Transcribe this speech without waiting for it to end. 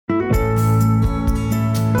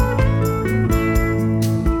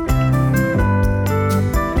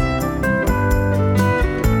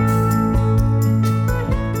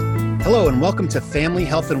welcome to Family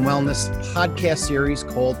Health and Wellness podcast series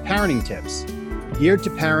called Parenting Tips, geared to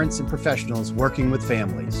parents and professionals working with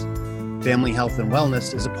families. Family Health and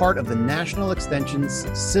Wellness is a part of the National Extension's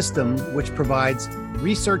system, which provides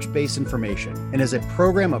research-based information and is a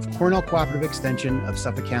program of Cornell Cooperative Extension of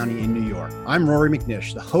Suffolk County in New York. I'm Rory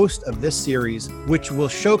McNish, the host of this series, which will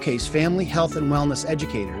showcase family health and wellness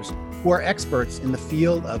educators who are experts in the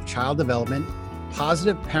field of child development,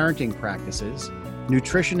 positive parenting practices,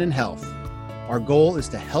 nutrition, and health. Our goal is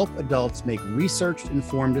to help adults make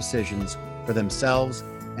research-informed decisions for themselves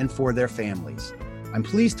and for their families. I'm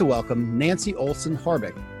pleased to welcome Nancy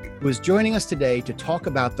Olson-Harbeck, who is joining us today to talk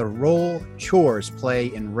about the role chores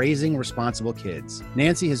play in raising responsible kids.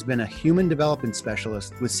 Nancy has been a human development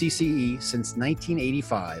specialist with CCE since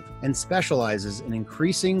 1985 and specializes in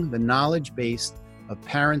increasing the knowledge base of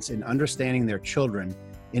parents in understanding their children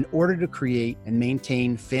in order to create and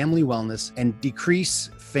maintain family wellness and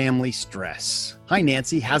decrease family stress. Hi,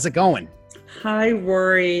 Nancy. How's it going? Hi,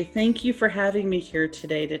 Rory. Thank you for having me here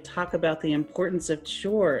today to talk about the importance of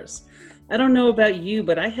chores. I don't know about you,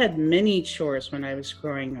 but I had many chores when I was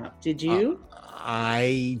growing up. Did you?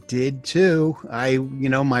 I did too.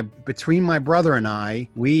 Between my brother and I,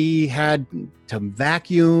 we had to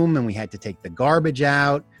vacuum and we had to take the garbage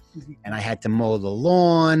out. And I had to mow the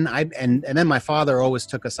lawn. And then my father always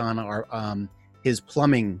took us on our his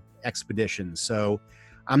plumbing expeditions. So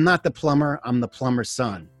I'm not the plumber, I'm the plumber's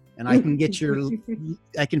son. And I can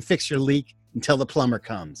I can fix your leak until the plumber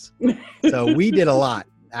comes. So we did a lot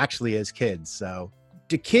actually as kids. So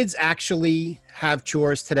do kids actually have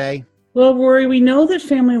chores today? Well, Rory, we know that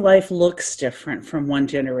family life looks different from one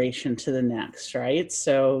generation to the next, right?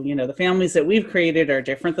 So, the families that we've created are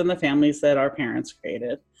different than the families that our parents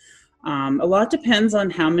created. A lot depends on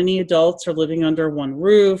how many adults are living under one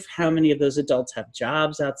roof, how many of those adults have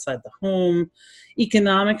jobs outside the home.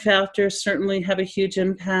 Economic factors certainly have a huge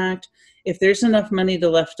impact. If there's enough money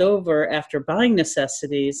left over after buying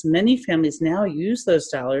necessities, many families now use those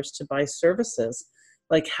dollars to buy services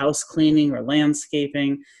like house cleaning or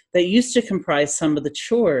landscaping that used to comprise some of the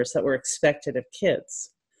chores that were expected of kids.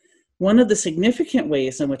 One of the significant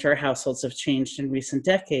ways in which our households have changed in recent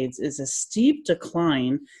decades is a steep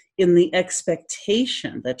decline in the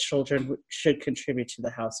expectation that children should contribute to the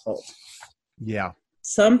household. Yeah.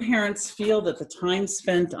 Some parents feel that the time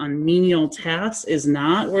spent on menial tasks is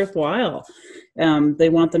not worthwhile. They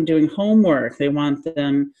want them doing homework. They want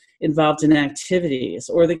them involved in activities.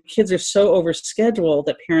 Or the kids are so overscheduled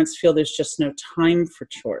that parents feel there's just no time for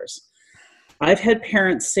chores. I've had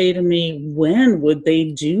parents say to me, when would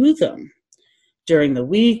they do them? During the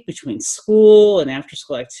week, between school and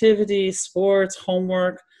after-school activities, sports,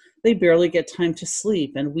 homework, they barely get time to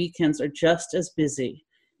sleep, and weekends are just as busy,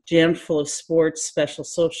 jammed full of sports, special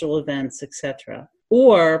social events, etc.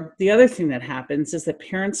 Or the other thing that happens is that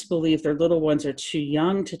parents believe their little ones are too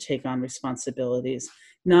young to take on responsibilities,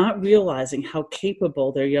 not realizing how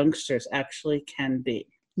capable their youngsters actually can be.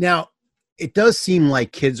 Now, it does seem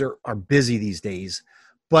like kids are busy these days,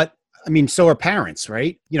 but so are parents,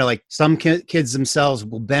 right? Like some kids themselves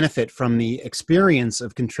will benefit from the experience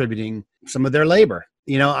of contributing some of their labor.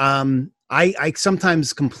 I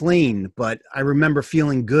sometimes complain, but I remember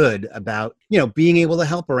feeling good about, being able to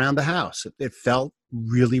help around the house. It felt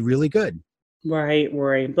really, really good. Right,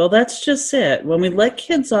 Rory. Well, that's just it. When we let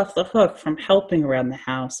kids off the hook from helping around the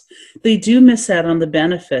house, they do miss out on the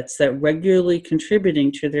benefits that regularly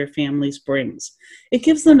contributing to their families brings. It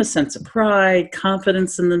gives them a sense of pride,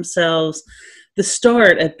 confidence in themselves, the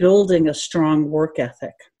start at building a strong work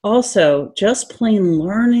ethic. Also, just plain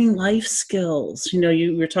learning life skills.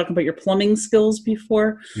 You were talking about your plumbing skills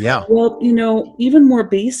before. Yeah. Well, even more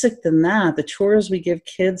basic than that, the chores we give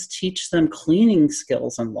kids teach them cleaning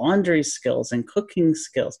skills and laundry skills and cooking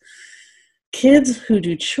skills. Kids who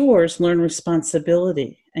do chores learn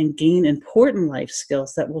responsibility and gain important life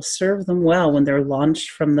skills that will serve them well when they're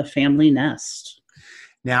launched from the family nest.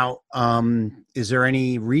 Now, is there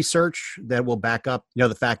any research that will back up,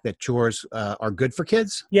 the fact that chores are good for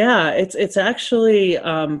kids? Yeah, it's actually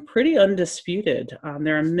pretty undisputed.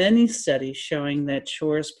 There are many studies showing that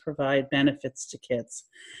chores provide benefits to kids.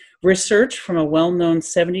 Research from a well-known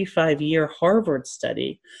 75-year Harvard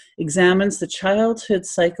study examines the childhood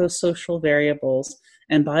psychosocial variables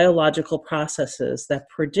and biological processes that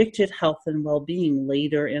predicted health and well-being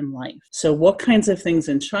later in life. So what kinds of things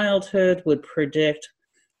in childhood would predict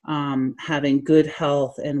having good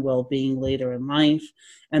health and well-being later in life?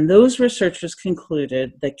 And those researchers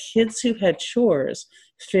concluded that kids who had chores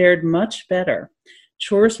fared much better.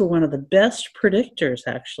 Chores were one of the best predictors,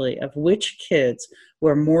 actually, of which kids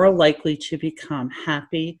were more likely to become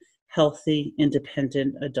happy, healthy,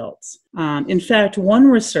 independent adults. In fact, one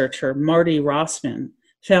researcher, Marty Rossman,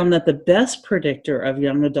 found that the best predictor of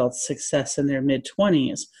young adults' success in their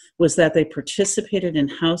mid-20s was that they participated in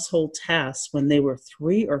household tasks when they were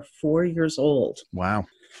 3 or 4 years old. Wow.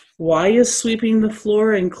 Why is sweeping the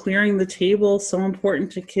floor and clearing the table so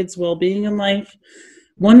important to kids' well-being in life?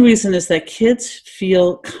 One reason is that kids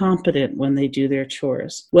feel competent when they do their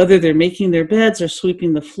chores. Whether they're making their beds or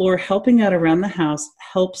sweeping the floor, helping out around the house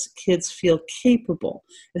helps kids feel capable.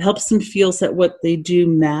 It helps them feel that what they do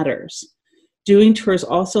matters. Doing chores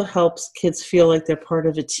also helps kids feel like they're part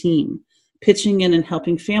of a team. Pitching in and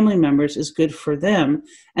helping family members is good for them,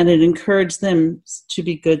 and it encourages them to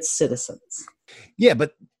be good citizens. Yeah,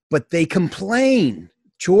 but they complain.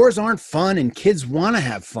 Chores aren't fun and kids want to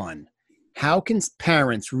have fun. How can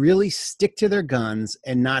parents really stick to their guns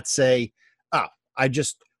and not say,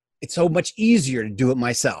 it's so much easier to do it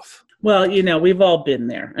myself? Well, we've all been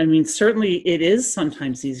there. I mean, certainly it is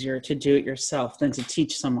sometimes easier to do it yourself than to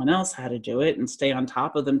teach someone else how to do it and stay on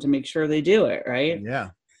top of them to make sure they do it, right? Yeah.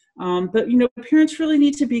 But parents really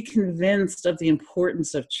need to be convinced of the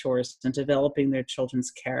importance of chores in developing their children's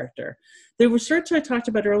character. The research I talked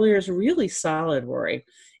about earlier is really solid, Rory.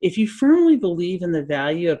 If you firmly believe in the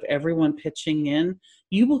value of everyone pitching in,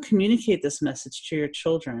 you will communicate this message to your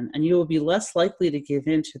children, and you will be less likely to give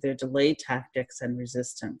in to their delay tactics and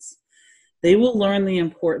resistance. They will learn the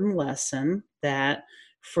important lesson that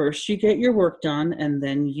first you get your work done and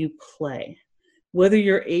then you play, whether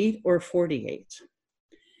you're 8 or 48.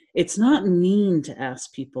 It's not mean to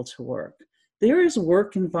ask people to work. There is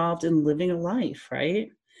work involved in living a life, right?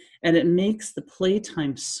 And it makes the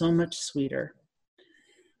playtime so much sweeter.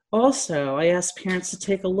 Also, I ask parents to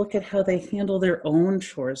take a look at how they handle their own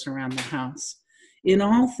chores around the house. In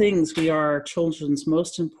all things, we are our children's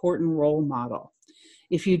most important role model.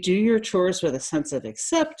 If you do your chores with a sense of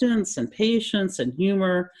acceptance and patience and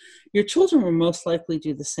humor, your children will most likely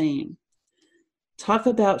do the same. Talk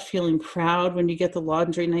about feeling proud when you get the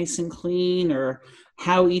laundry nice and clean, or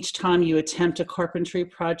how each time you attempt a carpentry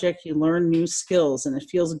project, you learn new skills and it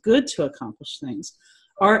feels good to accomplish things.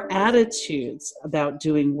 Our attitudes about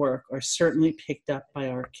doing work are certainly picked up by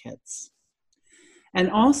our kids.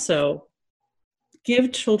 And also,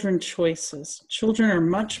 give children choices. Children are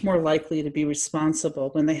much more likely to be responsible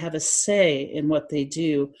when they have a say in what they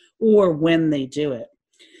do or when they do it.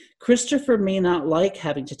 Christopher may not like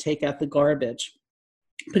having to take out the garbage,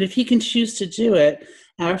 but if he can choose to do it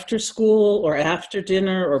after school or after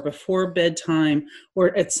dinner or before bedtime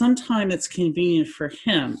or at some time that's convenient for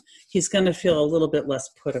him, he's going to feel a little bit less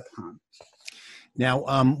put upon. Now,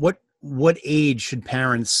 what age should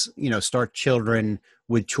parents, start children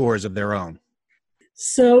with chores of their own?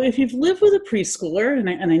 So if you've lived with a preschooler,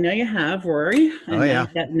 and I know you have, Rory, and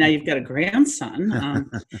now you've got a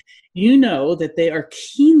grandson, you know that they are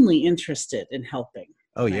keenly interested in helping.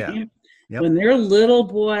 Oh, right? yeah. Yep. When they're a little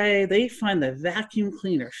boy, they find the vacuum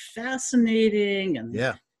cleaner fascinating, and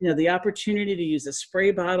the opportunity to use a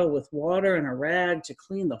spray bottle with water and a rag to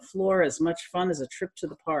clean the floor as much fun as a trip to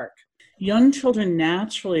the park. Young children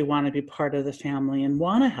naturally want to be part of the family and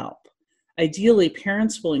want to help. Ideally,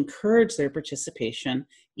 parents will encourage their participation,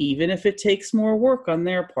 even if it takes more work on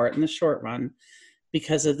their part in the short run,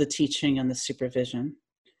 because of the teaching and the supervision.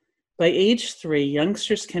 By age 3,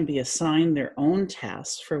 youngsters can be assigned their own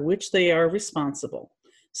tasks for which they are responsible,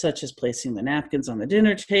 such as placing the napkins on the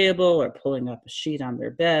dinner table or pulling up a sheet on their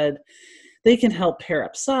bed. They can help pair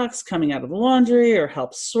up socks coming out of the laundry or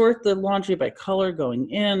help sort the laundry by color going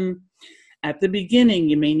in. At the beginning,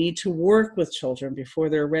 you may need to work with children before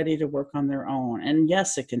they're ready to work on their own. And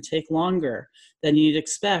yes, it can take longer than you'd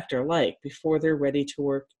expect or like before they're ready to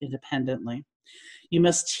work independently. You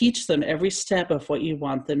must teach them every step of what you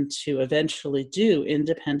want them to eventually do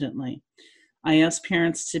independently. I ask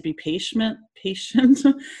parents to be patient,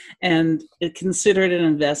 and consider it an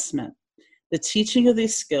investment. The teaching of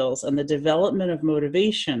these skills and the development of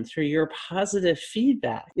motivation through your positive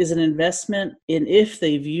feedback is an investment in if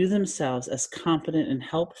they view themselves as competent and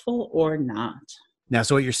helpful or not. Now,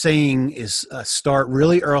 so what you're saying is start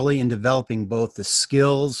really early in developing both the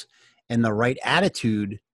skills and the right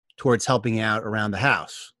attitude towards helping out around the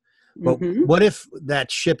house. But what if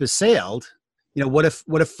that ship has sailed? What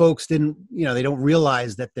if folks didn't, they don't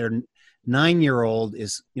realize that their 9-year-old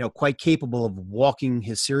is, quite capable of walking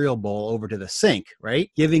his cereal bowl over to the sink,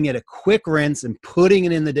 right? Giving it a quick rinse and putting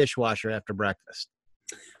it in the dishwasher after breakfast.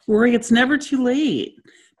 Rory, it's never too late,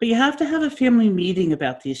 but you have to have a family meeting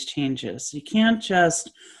about these changes. You can't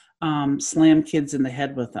just slam kids in the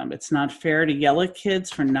head with them. It's not fair to yell at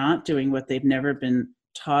kids for not doing what they've never been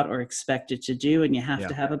taught or expected to do, and you have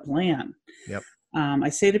to have a plan. Yep. I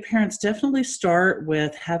say to parents, definitely start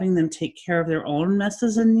with having them take care of their own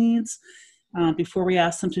messes and needs before we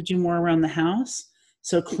ask them to do more around the house.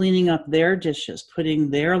 So cleaning up their dishes, putting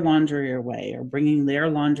their laundry away, or bringing their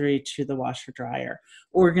laundry to the washer dryer,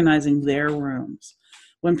 organizing their rooms.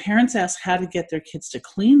 When parents ask how to get their kids to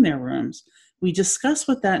clean their rooms, we discuss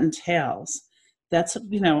what that entails. That's,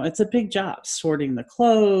 it's a big job, sorting the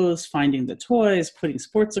clothes, finding the toys, putting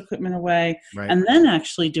sports equipment away, Right. and then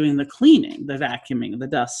actually doing the cleaning, the vacuuming, the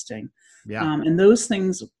dusting. Yeah. And those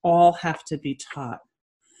things all have to be taught.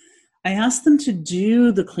 I asked them to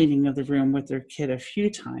do the cleaning of the room with their kid a few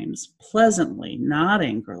times, pleasantly, not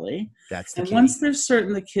angrily. That's the And key. once they're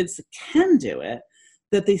certain the kids can do it,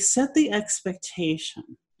 that they set the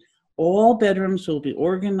expectation. All bedrooms will be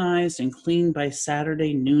organized and cleaned by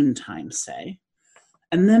Saturday noontime, say.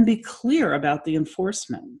 And then be clear about the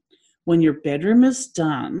enforcement. When your bedroom is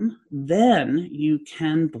done, then you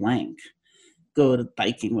can blank. Go to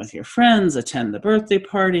biking with your friends, attend the birthday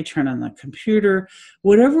party, turn on the computer,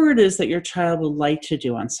 whatever it is that your child would like to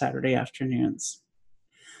do on Saturday afternoons.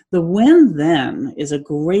 The when then is a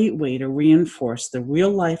great way to reinforce the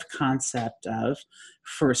real life concept of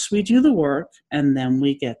first we do the work and then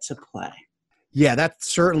we get to play. Yeah, that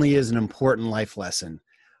certainly is an important life lesson.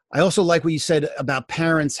 I also like what you said about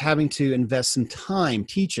parents having to invest some time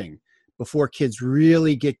teaching before kids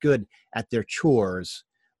really get good at their chores.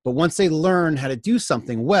 But once they learn how to do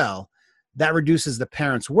something well, that reduces the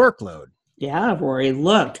parent's workload. Yeah, Rory,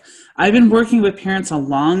 look, I've been working with parents a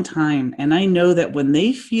long time, and I know that when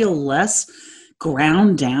they feel less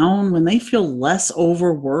ground down, when they feel less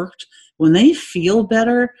overworked, when they feel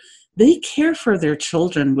better, they care for their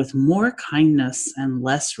children with more kindness and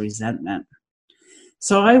less resentment.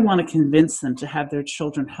 So I want to convince them to have their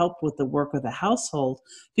children help with the work of the household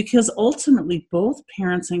because ultimately both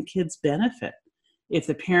parents and kids benefit. If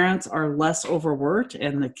the parents are less overworked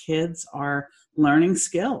and the kids are learning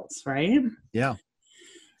skills, right? Yeah.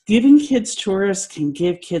 Giving kids chores can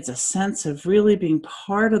give kids a sense of really being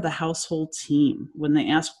part of the household team. When they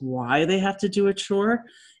ask why they have to do a chore,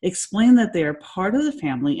 explain that they are part of the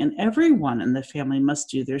family and everyone in the family must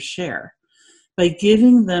do their share. By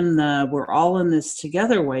giving them the we're all in this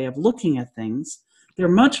together way of looking at things, they're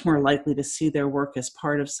much more likely to see their work as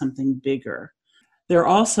part of something bigger. They're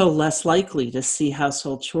also less likely to see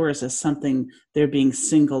household chores as something they're being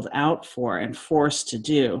singled out for and forced to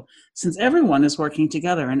do, since everyone is working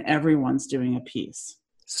together and everyone's doing a piece.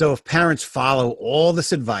 So if parents follow all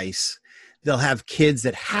this advice, they'll have kids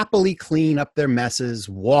that happily clean up their messes,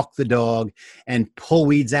 walk the dog, and pull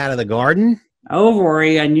weeds out of the garden. Oh,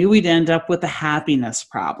 Rory, I knew we'd end up with a happiness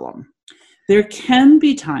problem. There can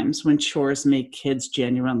be times when chores make kids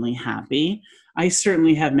genuinely happy. I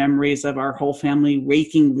certainly have memories of our whole family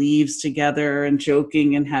raking leaves together and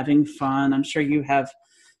joking and having fun. I'm sure you have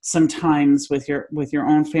some times with your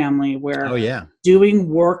own family where Oh, yeah. doing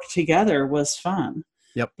work together was fun.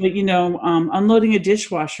 Yep. But, unloading a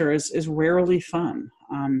dishwasher is rarely fun.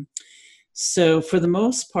 So for the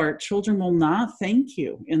most part, children will not thank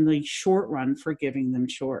you in the short run for giving them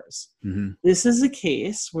chores. Mm-hmm. This is a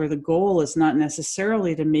case where the goal is not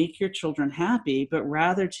necessarily to make your children happy, but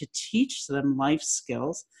rather to teach them life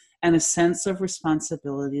skills and a sense of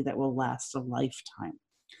responsibility that will last a lifetime.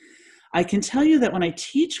 I can tell you that when I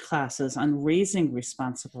teach classes on raising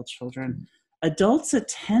responsible children, adults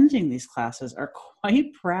attending these classes are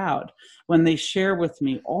quite proud when they share with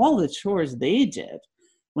me all the chores they did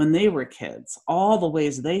when they were kids, all the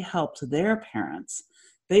ways they helped their parents.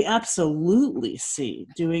 They absolutely see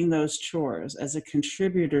doing those chores as a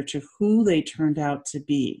contributor to who they turned out to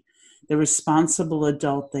be, the responsible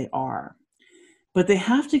adult they are. But they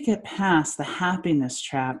have to get past the happiness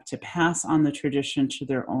trap to pass on the tradition to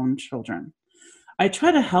their own children. I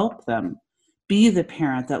try to help them be the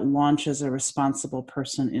parent that launches a responsible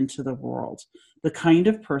person into the world, the kind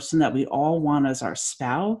of person that we all want as our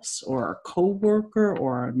spouse or our coworker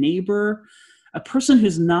or our neighbor, a person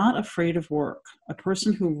who's not afraid of work, a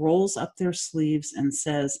person who rolls up their sleeves and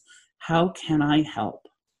says, "How can I help?"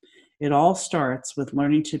 It all starts with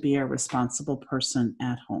learning to be a responsible person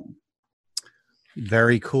at home.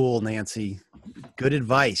 Very cool, Nancy. Good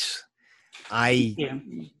advice.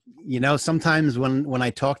 Sometimes when I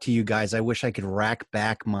talk to you guys, I wish I could rack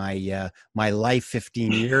back my life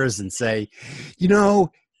 15 years and say,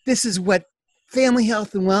 this is what family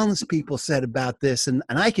health and wellness people said about this, and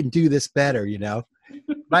I can do this better,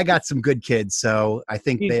 But I got some good kids, so I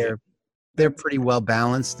think they're pretty well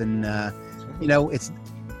balanced, and it's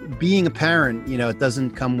being a parent, it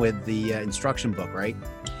doesn't come with the instruction book, right?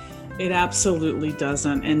 It absolutely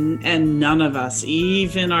doesn't. And none of us,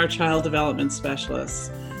 even our child development specialists,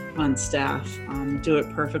 on staff do it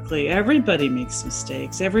perfectly. Everybody makes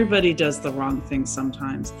mistakes. Everybody does the wrong thing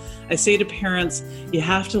sometimes. I say to parents, you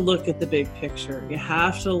have to look at the big picture. You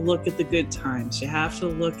have to look at the good times. You have to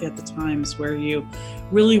look at the times where you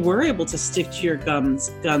really were able to stick to your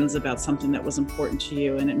guns about something that was important to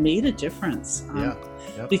you, and it made a difference.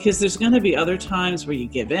 Yep. Because there's going to be other times where you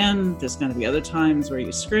give in. There's going to be other times where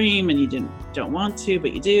you scream and you don't want to,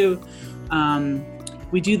 but you do.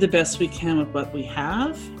 We do the best we can with what we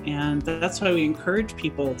have, and that's why we encourage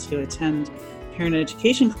people to attend parent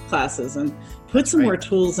education classes and put some more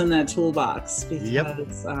tools in that toolbox,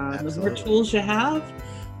 because the more tools you have,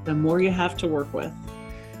 the more you have to work with.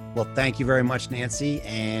 Well, thank you very much, Nancy,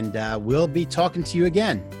 and we'll be talking to you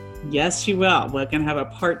again. Yes, you will. We're going to have a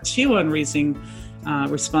part 2 on raising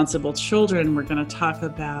responsible children. We're going to talk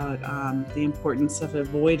about the importance of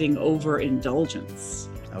avoiding overindulgence.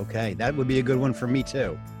 Okay, that would be a good one for me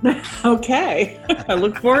too. Okay, I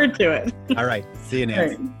look forward to it. All right, see you,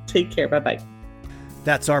 Nancy. All right. Take care. Bye-bye.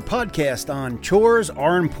 That's our podcast on Chores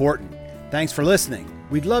Are Important. Thanks for listening.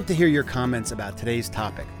 We'd love to hear your comments about today's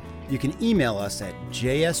topic. You can email us at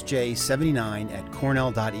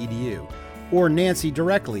jsj79@cornell.edu or Nancy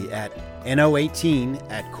directly at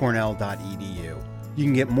no18@cornell.edu. You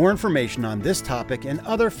can get more information on this topic and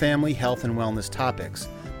other family health and wellness topics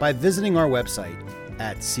by visiting our website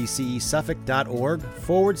at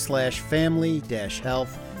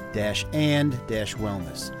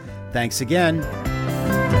ccesuffolk.org/family-health-and-wellness. Thanks again.